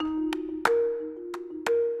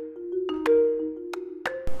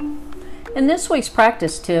In this week's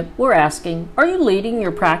practice tip, we're asking, are you leading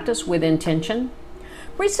your practice with intention?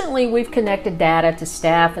 Recently, we've connected data to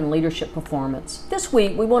staff and leadership performance. This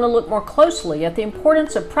week, we want to look more closely at the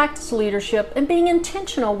importance of practice leadership and being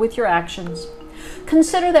intentional with your actions.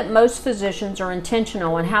 Consider that most physicians are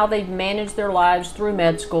intentional in how they've managed their lives through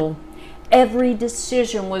med school. Every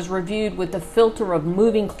decision was reviewed with the filter of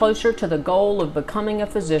moving closer to the goal of becoming a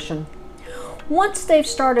physician. Once they've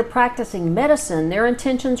started practicing medicine, their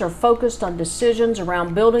intentions are focused on decisions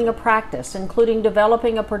around building a practice, including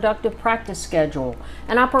developing a productive practice schedule,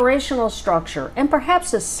 an operational structure, and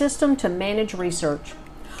perhaps a system to manage research.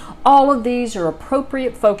 All of these are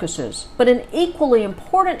appropriate focuses, but an equally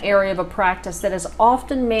important area of a practice that is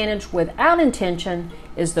often managed without intention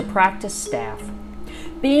is the practice staff.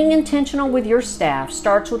 Being intentional with your staff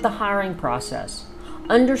starts with the hiring process.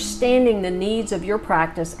 Understanding the needs of your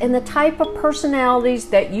practice and the type of personalities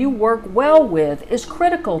that you work well with is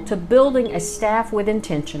critical to building a staff with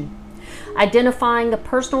intention. Identifying the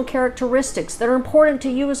personal characteristics that are important to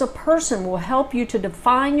you as a person will help you to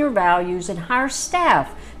define your values and hire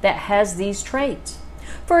staff that has these traits.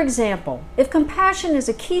 For example, if compassion is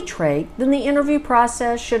a key trait, then the interview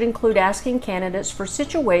process should include asking candidates for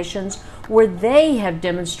situations where they have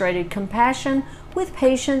demonstrated compassion with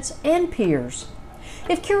patients and peers.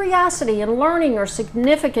 If curiosity and learning are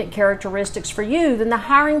significant characteristics for you, then the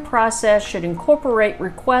hiring process should incorporate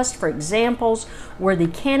requests for examples where the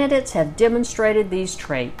candidates have demonstrated these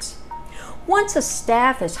traits. Once a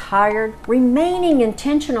staff is hired, remaining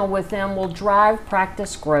intentional with them will drive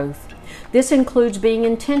practice growth. This includes being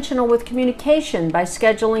intentional with communication by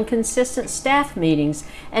scheduling consistent staff meetings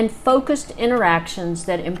and focused interactions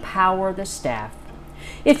that empower the staff.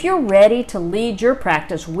 If you're ready to lead your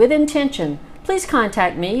practice with intention, please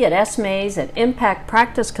contact me at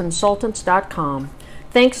smays@impactpracticeconsultants.com.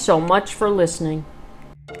 Thanks so much for listening.